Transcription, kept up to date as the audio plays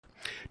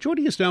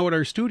Joining us now at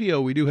our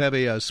studio, we do have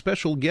a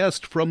special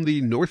guest from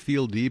the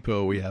Northfield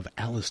Depot. We have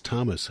Alice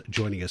Thomas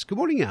joining us. Good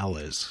morning,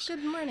 Alice.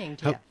 Good morning,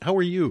 Jeff. How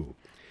are you?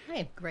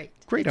 I'm great.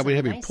 Great. I'm going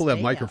to have you pull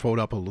that microphone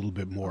up a little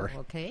bit more.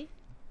 Oh, okay.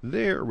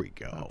 There we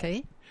go.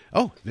 Okay.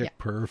 Oh,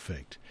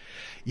 perfect.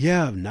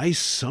 Yeah, nice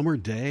summer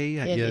day.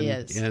 It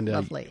is. And,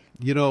 lovely.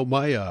 You know,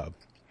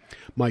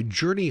 my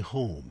journey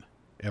home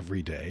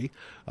every day,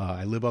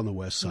 I live on the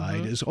west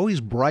side, is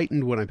always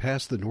brightened when I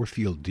pass the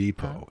Northfield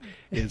Depot.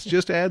 It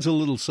just adds a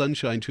little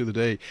sunshine to the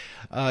day.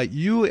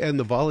 You and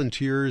the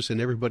volunteers and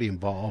everybody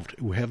involved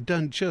have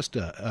done just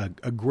a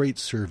great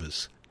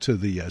service to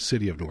the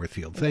city of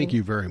Northfield. Thank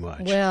you very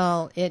much.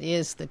 Well, it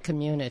is the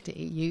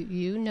community.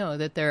 You know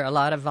that there are a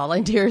lot of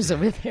volunteers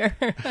over there.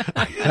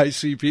 I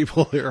see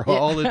people there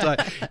all the time.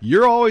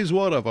 You're always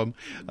one of them,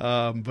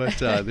 but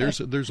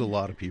there's a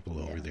lot of people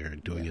over there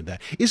doing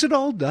that. Is it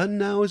all done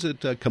now? Is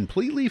it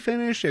completely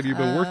finished? Have you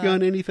been working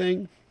on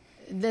anything?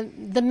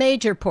 The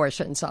major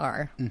portions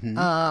are.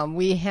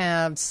 We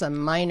have some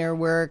minor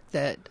work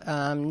that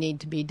need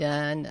to be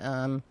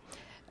done.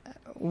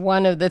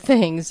 One of the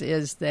things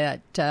is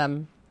that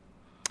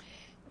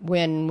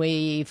when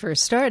we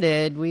first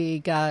started, we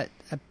got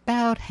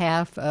about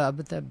half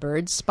of the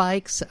bird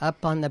spikes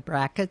up on the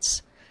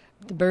brackets.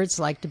 The birds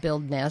like to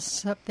build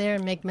nests up there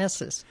and make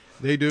messes.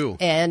 They do.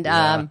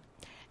 And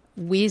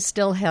we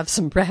still have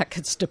some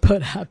brackets to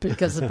put up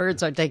because the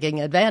birds are taking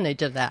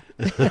advantage of that.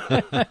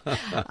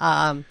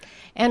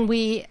 And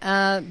we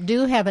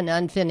do have an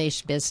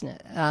unfinished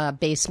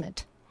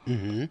basement.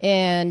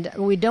 And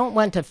we don't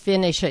want to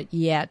finish it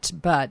yet,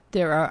 but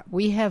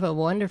we have a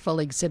wonderful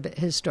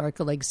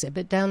historical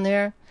exhibit down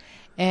there,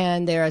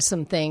 and there are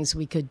some things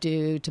we could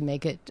do to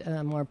make it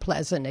a more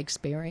pleasant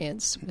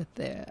experience with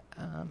the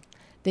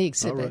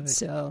exhibit. Right.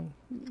 So,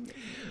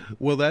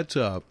 well, that's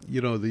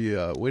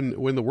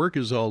when the work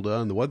is all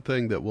done, the one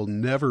thing that will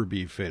never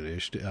be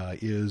finished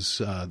is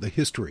the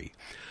history.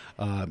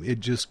 It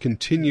just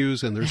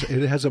continues, and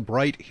it has a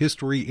bright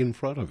history in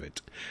front of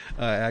it,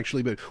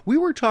 actually. But we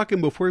were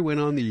talking before we went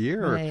on the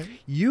air. Right.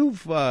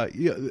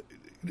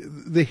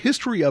 The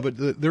history of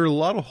it, there are a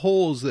lot of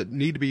holes that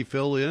need to be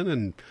filled in,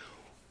 and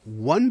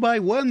one by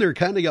one, they're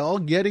kind of all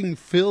getting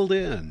filled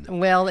in.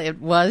 Well,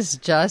 it was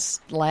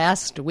just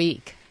last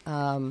week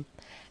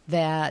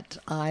that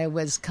I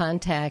was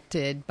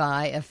contacted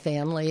by a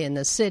family in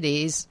the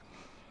cities.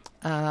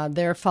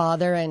 Their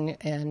father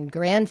and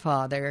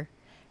grandfather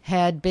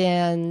had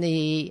been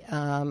the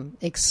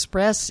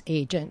express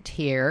agent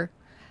here,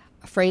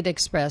 freight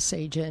express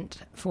agent,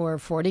 for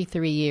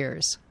 43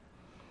 years.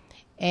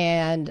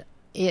 And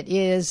it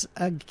is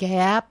a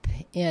gap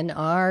in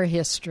our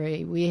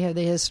history. We have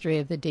the history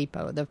of the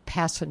depot, the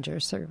passenger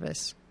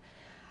service.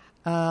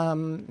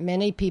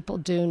 Many people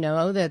do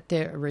know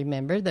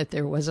remember that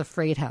there was a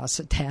freight house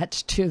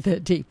attached to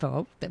the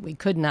depot that we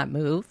could not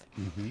move.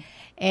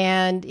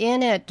 And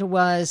in it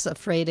was a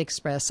freight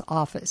express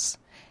office.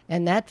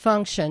 And that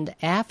functioned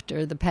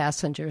after the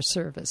passenger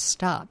service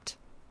stopped.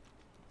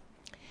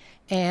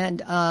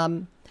 And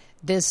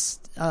this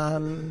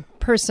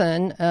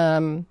person,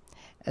 the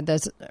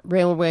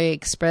railway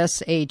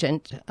express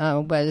agent,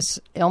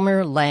 was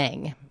Elmer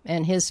Lang.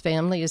 And his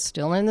family is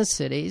still in the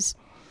cities.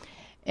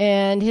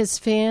 And his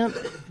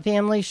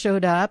family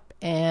showed up,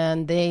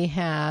 and they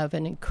have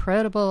an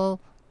incredible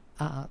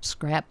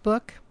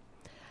scrapbook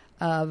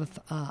of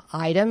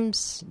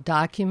items,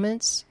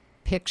 documents,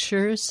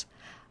 pictures,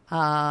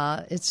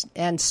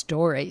 and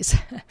stories,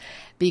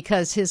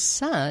 because his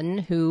son,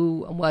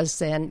 who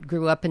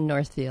grew up in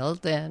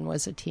Northfield and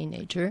was a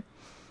teenager,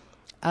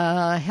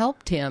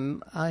 helped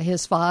him,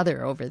 his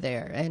father over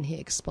there, and he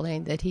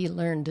explained that he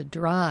learned to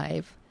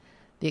drive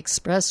the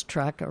express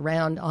truck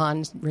around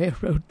on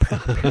railroad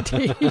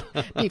property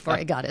before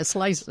he got his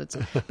license.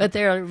 But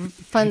there are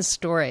fun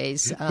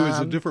stories. It was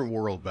a different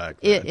world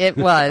back then. It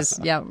was,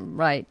 yeah,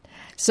 right.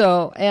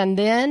 So, and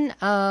then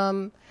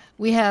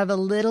we have a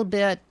little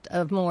bit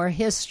of more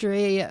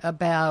history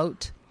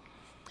about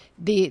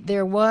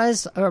there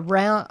was a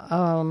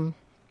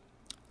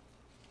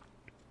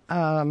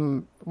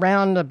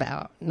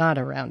roundabout, not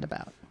a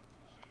roundabout.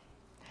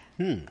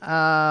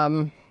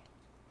 I'm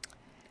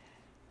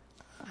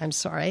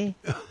sorry.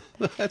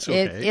 That's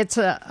okay. It's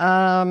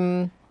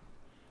a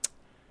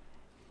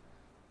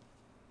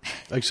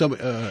like some.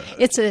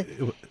 It's a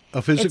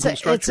physical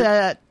structure. It's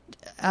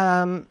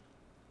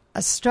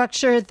a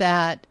structure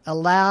that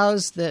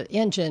allows the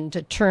engine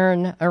to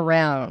turn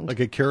around, like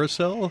a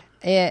carousel.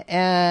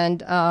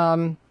 And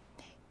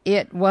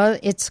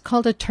it's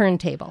called a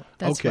turntable.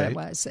 That's what it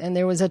was. And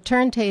there was a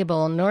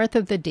turntable north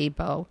of the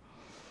depot,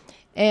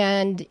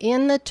 and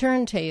in the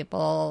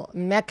turntable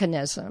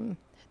mechanism,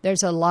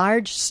 there's a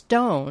large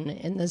stone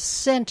in the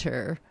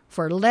center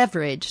for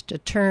leverage to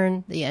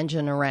turn the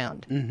engine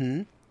around.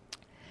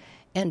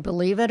 And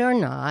believe it or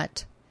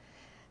not,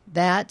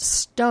 that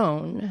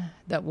stone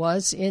that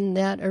was in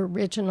that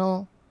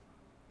original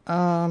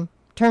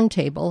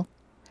turntable,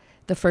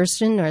 the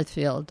first in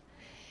Northfield,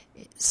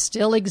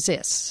 still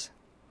exists.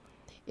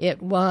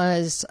 It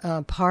was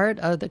part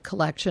of the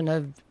collection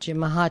of Jim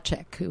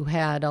Mahachek, who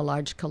had a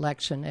large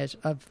collection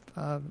of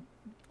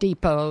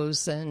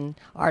depots and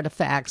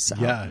artifacts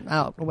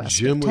out west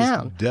Jim of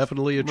town. was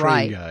definitely a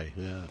train guy.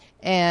 Yeah.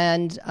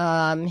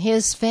 And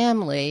his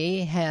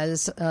family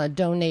has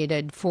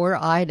donated 4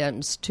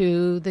 items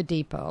to the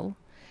depot,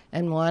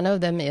 and one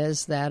of them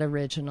is that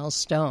original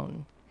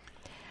stone.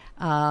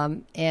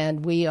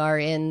 And we are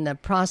in the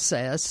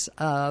process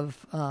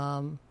of,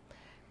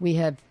 we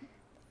have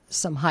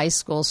some high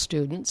school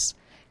students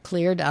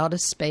cleared out a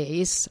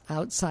space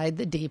outside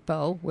the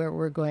depot where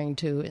we're going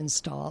to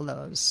install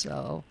those.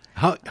 So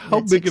how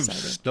big of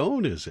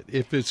stone is it?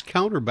 If it's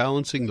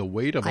counterbalancing the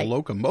weight of a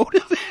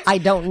locomotive? I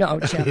don't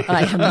know, Jim.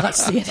 I have not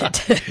seen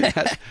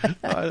it.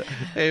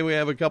 Hey, we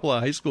have a couple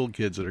of high school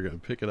kids that are going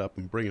to pick it up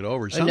and bring it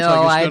over. Sounds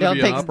no, like it's going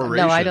to be an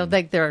operation. No, I don't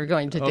think they're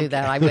going to do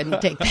that. I wouldn't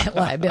take that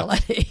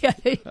liability.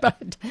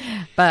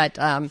 but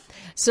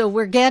so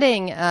we're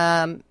getting...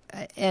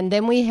 and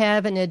then we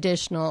have an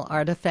additional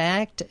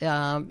artifact.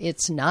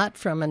 It's not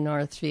from a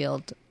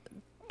Northfield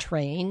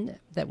train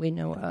that we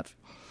know of,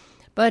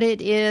 but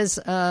it is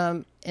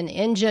an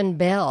engine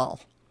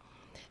bell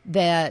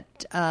that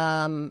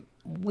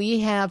we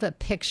have a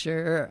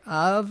picture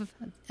of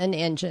an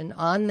engine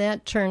on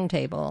that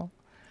turntable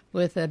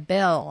with a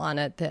bell on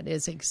it that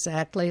is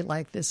exactly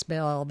like this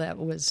bell that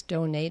was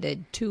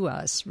donated to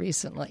us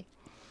recently.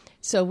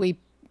 So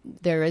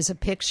there is a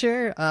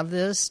picture of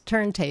this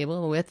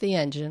turntable with the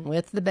engine,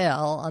 with the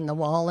bell on the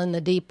wall in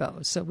the depot.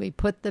 So we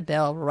put the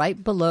bell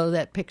right below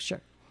that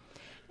picture.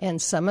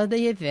 And some of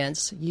the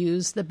events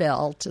use the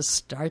bell to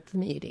start the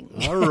meeting.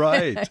 All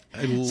right.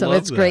 I love so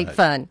it's that. Great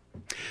fun.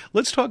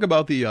 Let's talk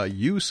about the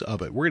use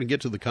of it. We're going to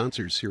get to the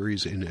concert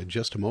series in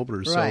just a moment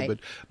or so. Right.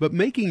 But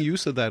making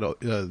use of that,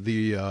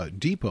 the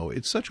depot,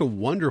 it's such a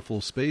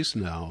wonderful space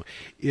now.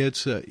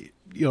 It's,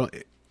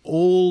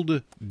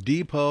 old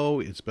depot.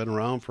 It's been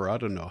around for I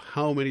don't know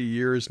how many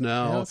years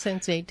now. Well,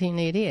 since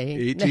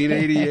 1888.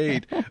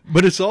 1888.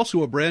 But it's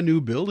also a brand new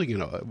building.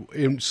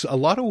 In a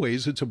lot of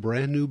ways, it's a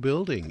brand new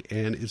building,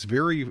 and it's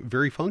very,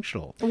 very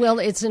functional. Well,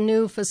 it's a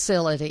new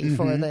facility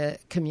for the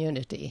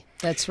community.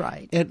 That's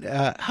right. And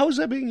how is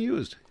that being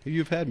used?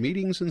 You've had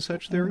meetings and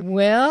such there?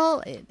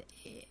 Well,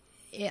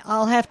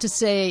 I'll have to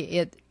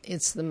say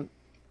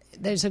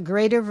there's a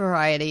greater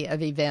variety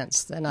of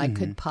events than I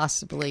could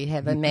possibly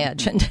have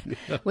imagined,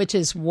 which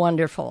is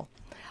wonderful.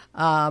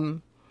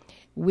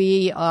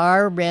 We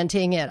are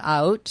renting it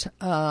out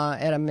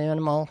at a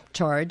minimal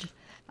charge,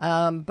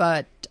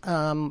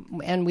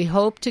 and we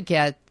hope to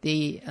get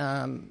the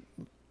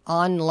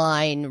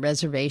online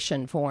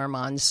reservation form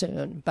on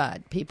soon.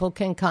 But people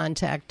can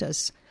contact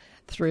us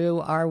through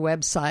our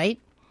website,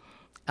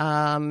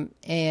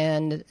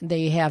 and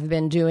they have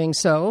been doing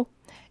so.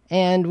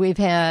 And we've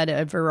had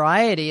a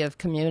variety of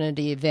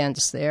community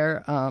events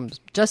there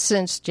just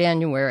since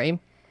January.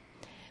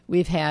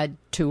 We've had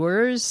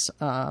tours,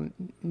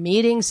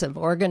 meetings of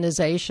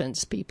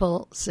organizations.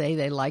 People say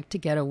they like to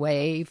get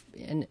away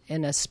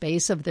in a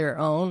space of their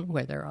own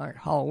where there aren't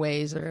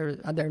hallways or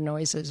other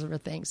noises or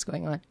things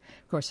going on.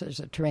 Of course,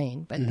 there's a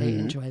train, but they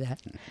enjoy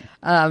that.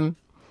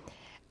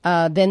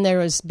 Then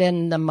there has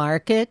been the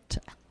market.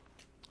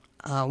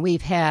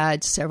 We've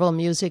had several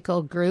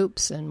musical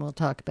groups, and we'll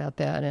talk about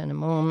that in a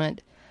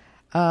moment.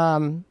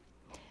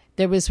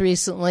 There was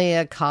recently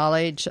a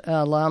college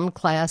alum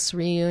class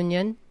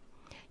reunion,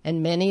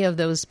 and many of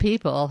those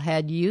people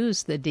had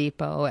used the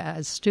depot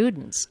as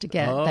students to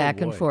get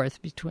back and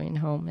forth between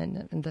home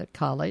and the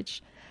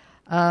college.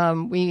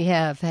 We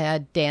have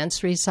had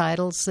dance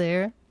recitals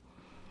there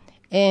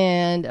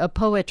and a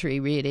poetry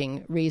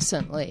reading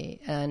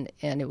recently, and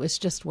it was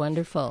just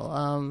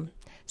wonderful.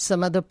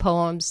 Some of the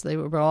poems, they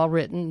were all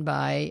written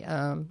by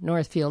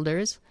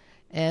Northfielders,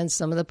 and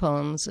some of the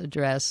poems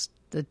addressed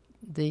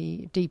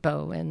the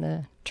depot and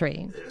the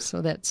train.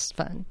 So that's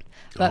fun.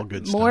 But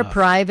good more stuff.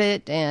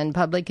 private and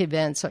public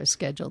events are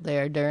scheduled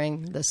there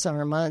during the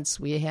summer months.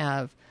 We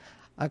have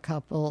a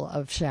couple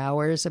of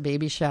showers, a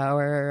baby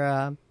shower,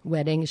 a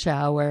wedding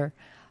shower,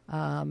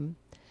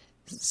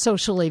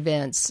 social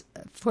events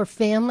for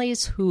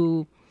families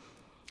who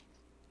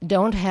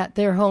don't have,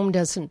 their home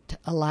doesn't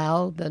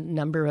allow the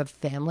number of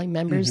family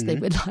members they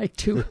would like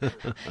to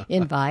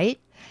invite.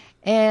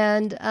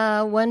 And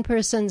one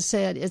person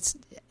said,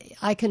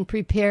 I can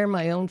prepare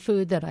my own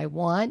food that I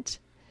want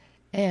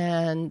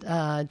and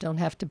don't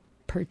have to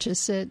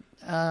purchase it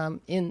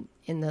in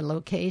the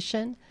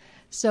location.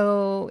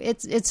 So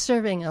it's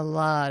serving a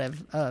lot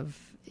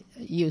of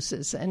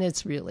uses, and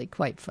it's really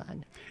quite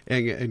fun.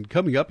 And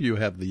coming up, you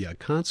have the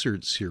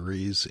concert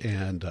series,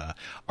 and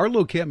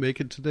Arlo can't make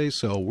it today,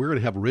 so we're going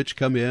to have Rich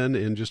come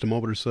in just a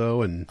moment or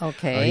so, and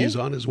he's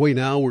on his way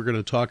now. We're going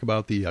to talk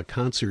about the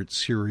concert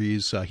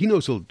series. He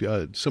knows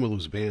some of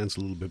those bands a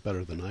little bit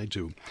better than I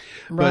do.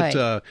 Right.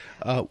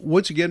 But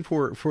once again,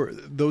 for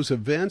those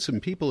events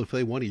and people, if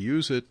they want to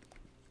use it,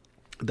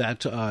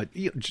 that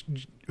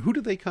who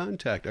do they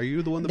contact? Are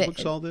you the one that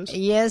books all this?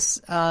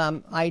 Yes,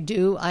 I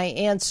do. I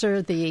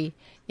answer the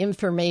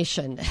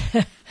information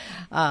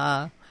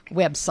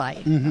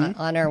website.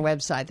 On our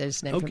website,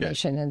 there's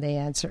information and the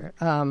answer.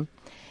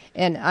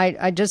 And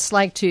I'd just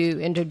like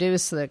to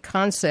introduce the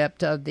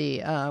concept of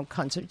the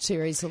concert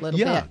series a little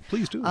bit. Yeah,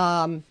 please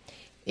do.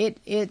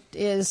 It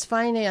is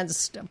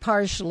financed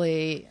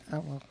partially,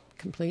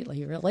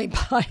 completely really,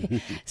 by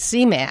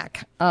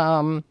CMAC.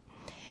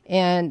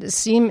 And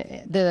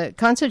the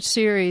concert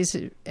series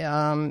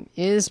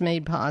is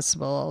made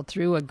possible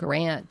through a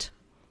grant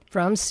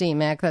from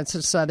CMAC, that's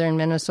the Southern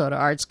Minnesota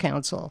Arts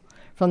Council,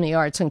 from the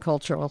Arts and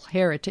Cultural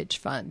Heritage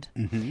Fund.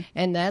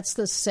 And that's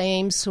the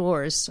same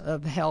source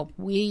of help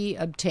we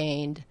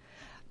obtained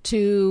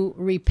to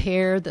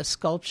repair the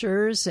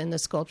sculptures in the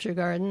sculpture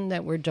garden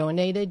that were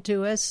donated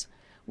to us.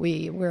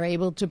 We were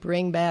able to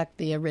bring back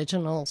the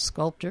original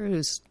sculptor,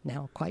 who's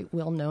now quite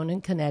well known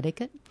in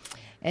Connecticut,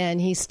 and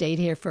he stayed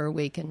here for a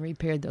week and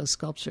repaired those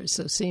sculptures.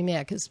 So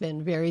CMAC has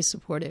been very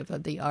supportive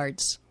of the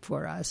arts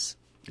for us.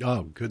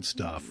 Oh, good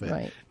stuff.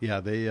 Right. Yeah,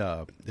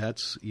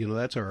 that's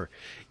our,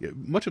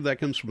 much of that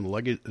comes from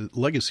the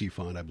Legacy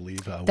Fund, I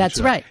believe. That's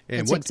right.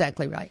 That's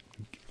exactly right.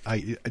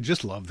 I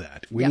just love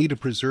that. We Yep. need to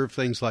preserve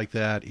things like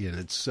that, and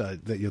it's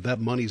that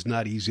money's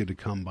not easy to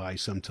come by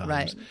sometimes.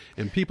 Right.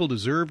 And people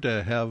deserve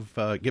to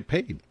have get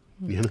paid.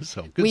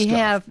 So good We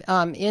stuff.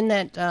 have in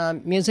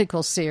that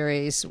musical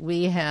series,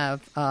 we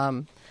have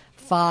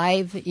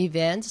 5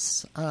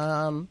 events.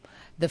 The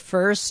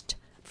first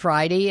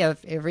Friday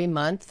of every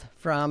month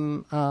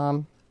from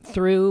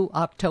through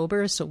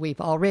October, so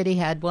we've already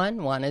had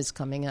one. One is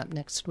coming up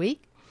next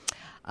week.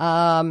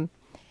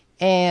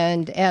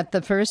 And at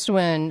the first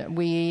one,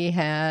 we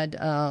had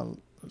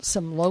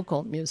some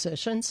local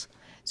musicians.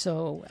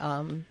 So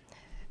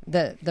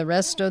the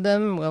rest of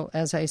them will,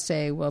 as I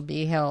say, will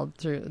be held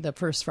through the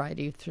first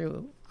Friday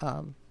through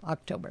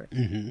October.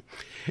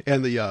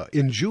 And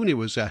in June it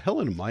was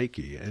Helen and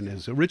Mikey, and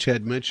as Rich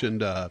had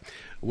mentioned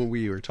when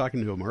we were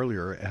talking to him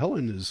earlier,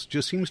 Helen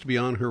just seems to be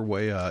on her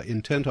way,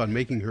 intent on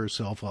making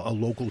herself a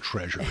local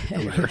treasure.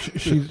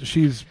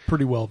 she's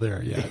pretty well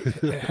there. Yeah,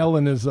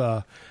 Helen is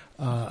an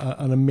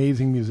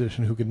amazing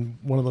musician who can,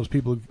 one of those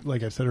people,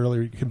 like I said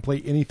earlier, can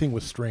play anything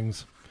with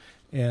strings.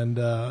 And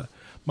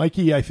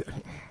Mikey, I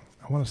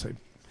want to say,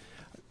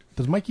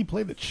 does Mikey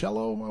play the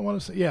cello? I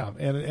want to say, yeah.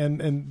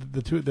 And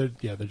the two, they're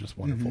just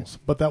wonderful.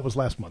 But that was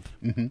last month.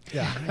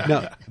 Yeah.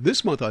 Now,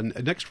 this month, on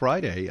next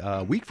Friday,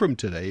 a week from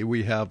today,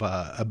 we have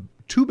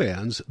 2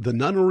 bands, The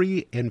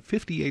Nunnery and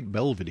 58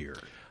 Belvedere.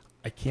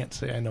 I can't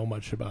say I know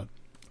much about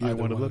either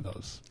one of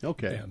those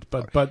bands.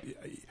 But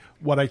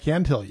what I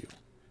can tell you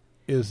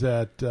is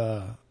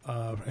that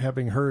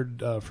having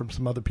heard from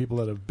some other people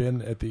that have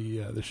been at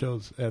the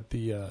shows at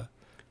the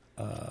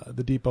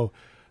Depot,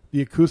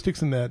 the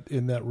acoustics in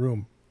that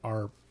room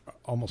are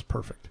almost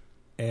perfect,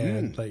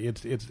 and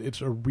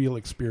it's a real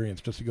experience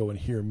just to go and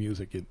hear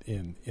music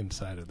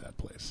inside of that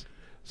place.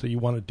 So you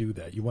want to do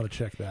that. You want to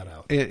check that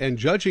out. And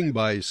judging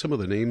by some of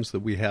the names that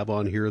we have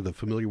on here, the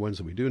familiar ones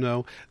that we do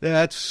know,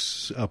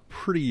 that's a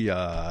pretty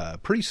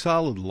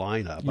solid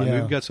lineup. Yeah. I mean,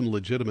 we've got some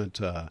legitimate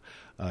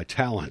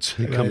talents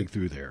coming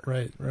through there.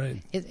 Right.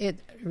 It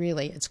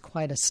really is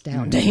quite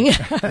astounding.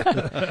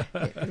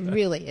 It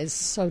really is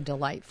so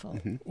delightful.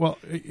 Well,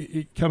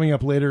 coming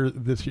up later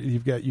this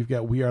year, you've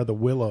got We Are the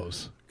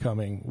Willows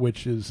coming,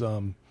 which is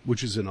in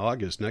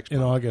August next in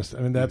month. August. I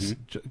mean, that's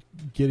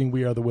getting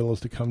We Are the Willows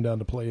to come down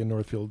to play in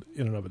Northfield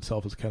in and of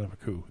itself is kind of a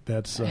coup.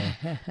 That's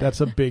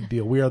a big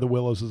deal. We Are the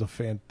Willows is a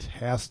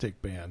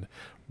fantastic band,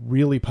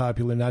 really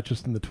popular not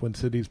just in the Twin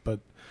Cities but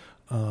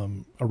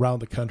around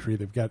the country.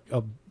 They've got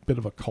a bit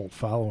of a cult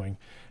following,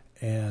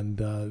 and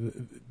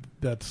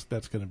that's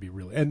going to be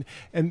really and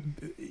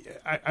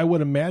I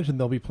would imagine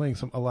they'll be playing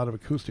a lot of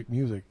acoustic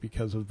music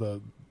because of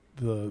the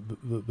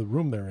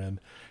room they're in,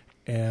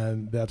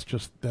 and that's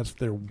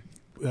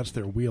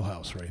their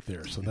wheelhouse right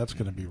there. So that's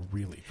going to be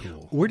really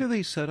cool. Where do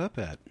they set up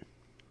at?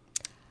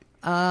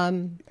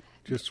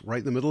 Just right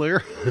in the middle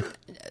there?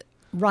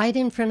 Right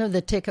in front of the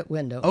ticket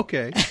window.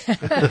 Okay.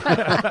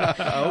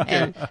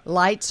 And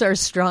lights are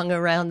strung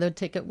around the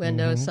ticket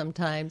window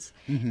sometimes.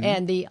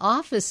 And the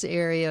office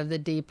area of the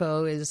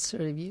depot is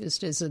sort of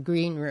used as a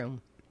green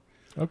room.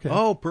 Okay.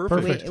 Oh,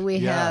 perfect. We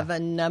have a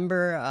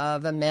number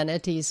of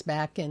amenities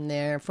back in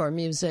there for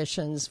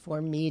musicians,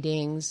 for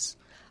meetings,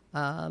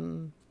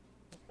 and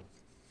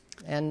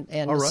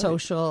All right.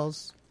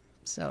 socials.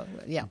 So,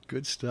 yeah.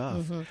 Good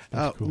stuff.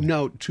 Cool.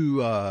 Now,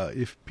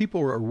 if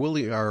people are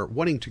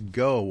wanting to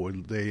go,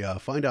 would they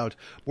find out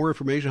more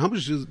information? How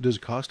much does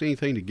it cost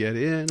anything to get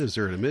in? Is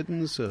there an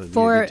admittance?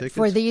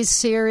 For these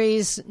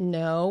series,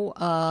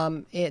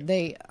 no.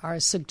 They are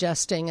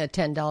suggesting a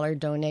 $10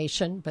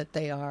 donation, but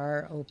they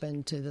are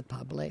open to the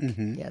public.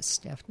 Yes,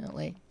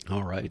 definitely.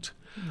 All right.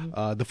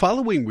 The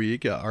following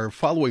week, our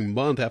following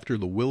month after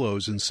the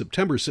Willows in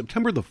September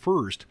the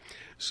 1st.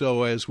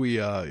 So as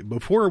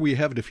before we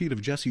have Defeat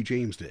of Jesse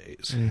James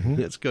Days,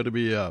 it's going to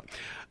be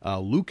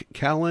Luke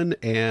Callan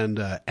and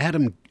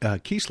Adam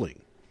Kiesling.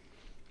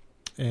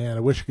 And I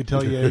wish I could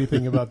tell you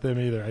anything about them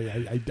either.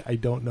 I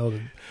don't know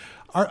them.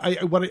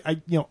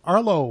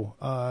 Arlo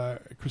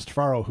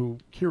Cristofaro, who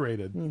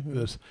curated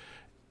this,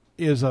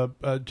 is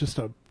just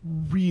a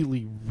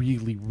really,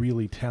 really,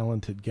 really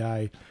talented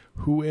guy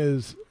who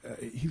is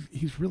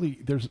he's really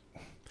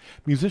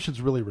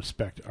musicians really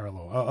respect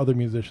Arlo. Other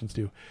musicians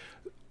do.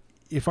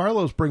 If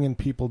Arlo's bringing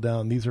people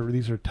down, these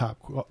are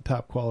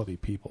top quality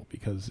people,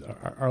 because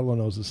Arlo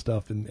knows his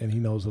stuff and he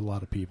knows a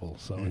lot of people.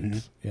 So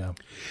it's, yeah.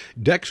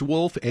 Dex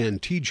Wolf and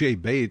T.J.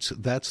 Bates.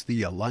 That's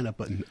the lineup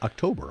in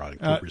October on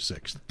October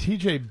 6th.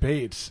 T.J.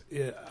 Bates.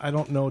 I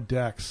don't know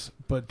Dex,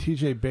 but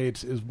T.J.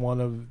 Bates is one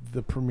of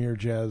the premier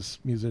jazz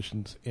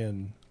musicians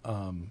in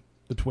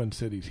the Twin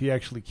Cities. He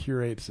actually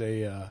curates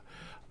a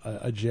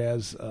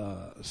jazz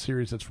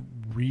series that's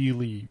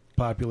really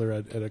popular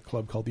at a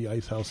club called the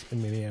Ice House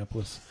in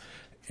Minneapolis.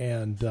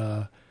 And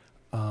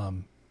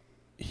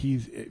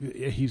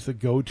he's the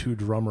go-to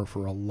drummer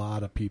for a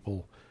lot of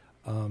people.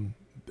 You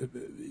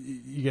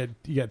got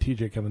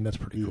TJ coming. That's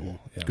pretty cool.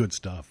 Yeah. Good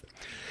stuff.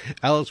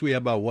 Alice, we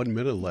have about 1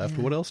 minute left.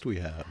 What else do we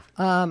have?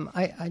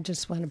 I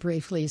just want to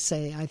briefly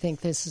say I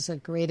think this is a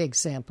great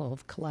example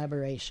of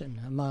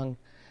collaboration among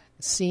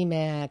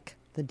CMAC,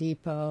 the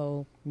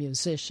Depot,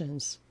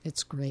 musicians.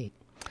 It's great.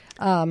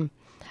 I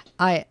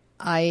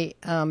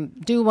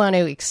do want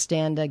to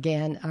extend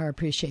again our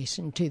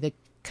appreciation to the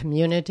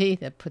community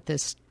that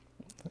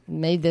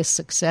made this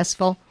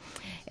successful.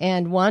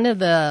 And one of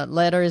the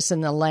letters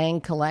in the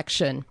Lang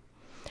collection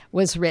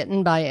was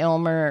written by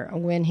Elmer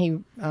when he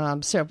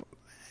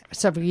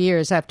several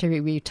years after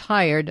he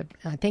retired.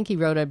 I think he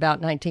wrote it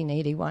about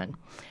 1981.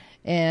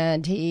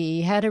 And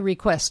he had a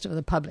request of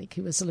the public.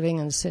 He was living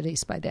in the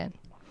cities by then.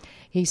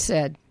 He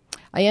said,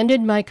 "I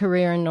ended my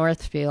career in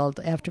Northfield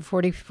after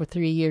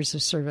 43 years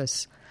of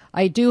service.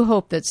 I do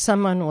hope that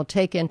someone will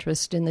take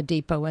interest in the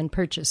depot and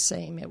purchase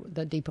same."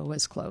 The depot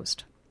was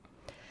closed.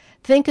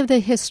 Think of the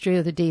history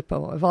of the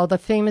depot, of all the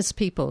famous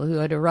people who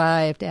had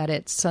arrived at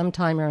it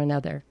sometime or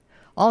another.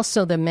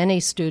 Also the many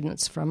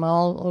students from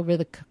all over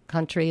the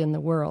country and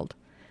the world.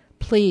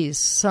 Please,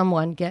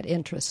 someone get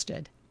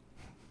interested.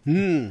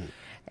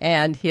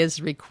 And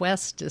his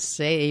request to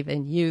save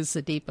and use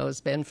the depot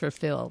has been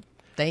fulfilled.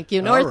 Thank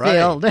you,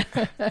 Northfield.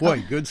 Right.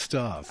 Boy, good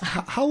stuff.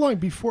 How long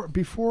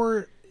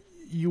before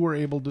you were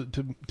able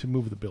to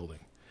move the building?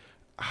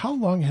 How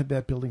long had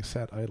that building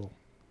sat idle?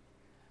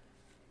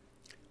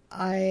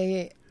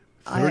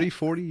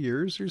 40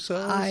 years or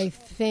so? I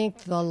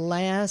think the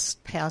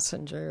last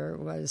passenger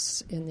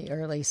was in the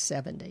early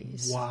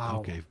 70s. Wow.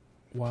 Okay.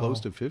 Wow.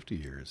 Close to 50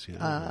 years.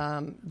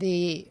 Yeah.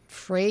 The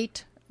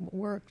freight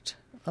worked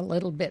a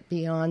little bit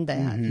beyond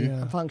that,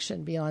 Yeah.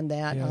 functioned beyond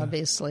that, Yeah.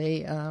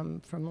 obviously,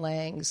 from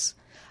Lang's.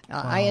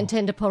 I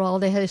intend to put all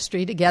the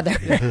history together.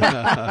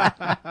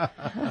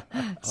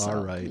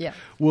 All right. Yeah.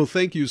 Well,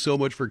 thank you so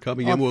much for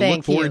coming in. We'll look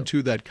thank forward you.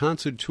 to that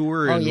concert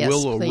tour, Oh, and yes,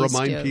 we'll please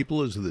remind do.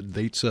 people as the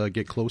dates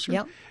get closer.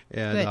 Yep.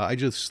 And Good. I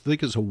just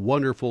think it's a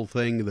wonderful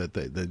thing that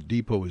the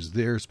depot is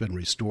there. It's been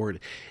restored,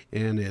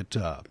 and it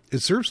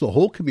serves the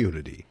whole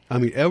community. I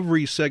mean,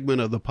 every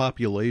segment of the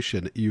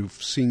population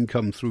you've seen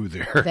come through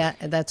there.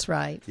 That's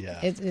right. Yeah.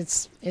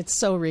 It's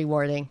so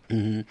rewarding.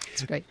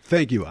 It's great.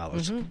 Thank you,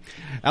 Alice.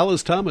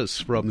 Alice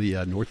Thomas from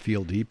the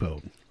Northfield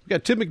Depot. We've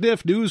got Tim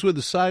McNiff, news with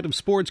the side of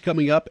sports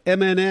coming up.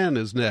 MNN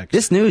is next.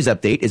 This news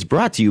update is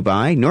brought to you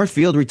by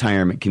Northfield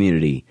Retirement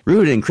Community,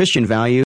 rooted in Christian values.